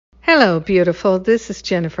Hello, beautiful. This is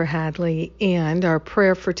Jennifer Hadley, and our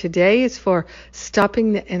prayer for today is for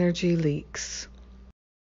stopping the energy leaks.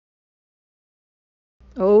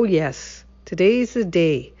 Oh, yes, today's the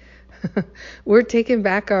day. We're taking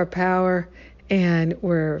back our power and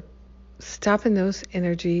we're stopping those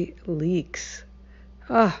energy leaks.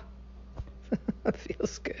 Ah, that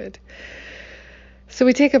feels good. So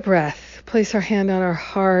we take a breath, place our hand on our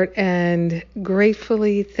heart, and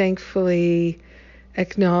gratefully, thankfully,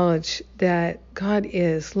 acknowledge that God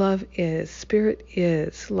is, love is, spirit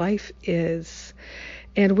is, life is,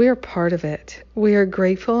 and we're part of it. We are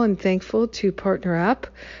grateful and thankful to partner up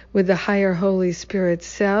with the higher Holy Spirit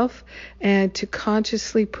self and to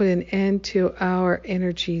consciously put an end to our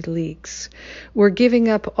energy leaks. We're giving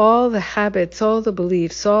up all the habits, all the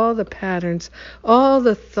beliefs, all the patterns, all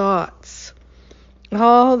the thoughts,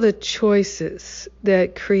 all the choices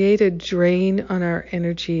that create a drain on our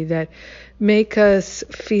energy, that make us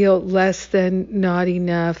feel less than, not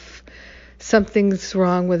enough, something's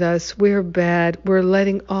wrong with us, we're bad. We're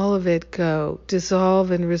letting all of it go, dissolve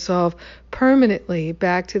and resolve permanently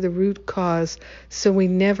back to the root cause so we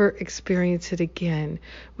never experience it again.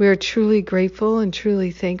 We are truly grateful and truly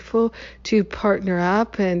thankful to partner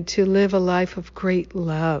up and to live a life of great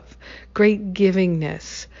love, great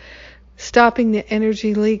givingness, stopping the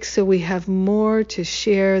energy leaks so we have more to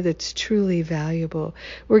share that's truly valuable.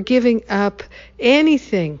 We're giving up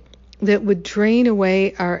anything that would drain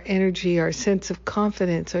away our energy, our sense of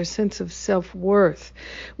confidence, our sense of self-worth.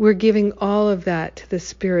 We're giving all of that to the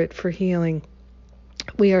Spirit for healing.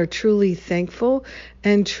 We are truly thankful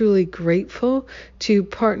and truly grateful to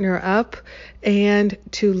partner up and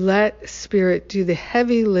to let Spirit do the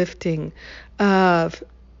heavy lifting of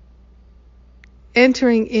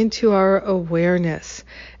entering into our awareness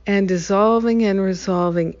and dissolving and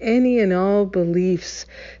resolving any and all beliefs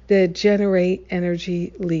that generate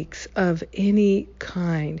energy leaks of any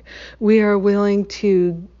kind. We are willing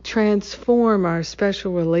to transform our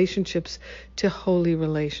special relationships to holy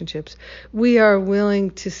relationships. We are willing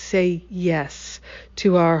to say yes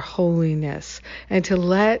to our holiness and to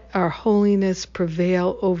let our holiness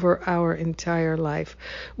prevail over our entire life.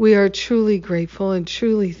 We are truly grateful and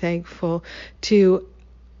truly thankful to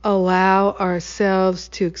allow ourselves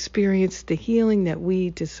to experience the healing that we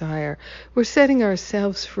desire. We're setting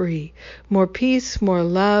ourselves free. More peace, more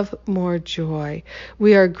love, more joy.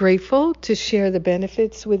 We are grateful to share the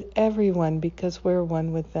benefits with everyone because we're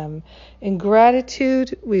one with them. In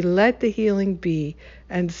gratitude, we let the healing be.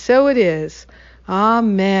 And so it is.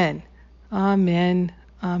 Amen. Amen.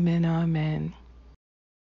 Amen. Amen.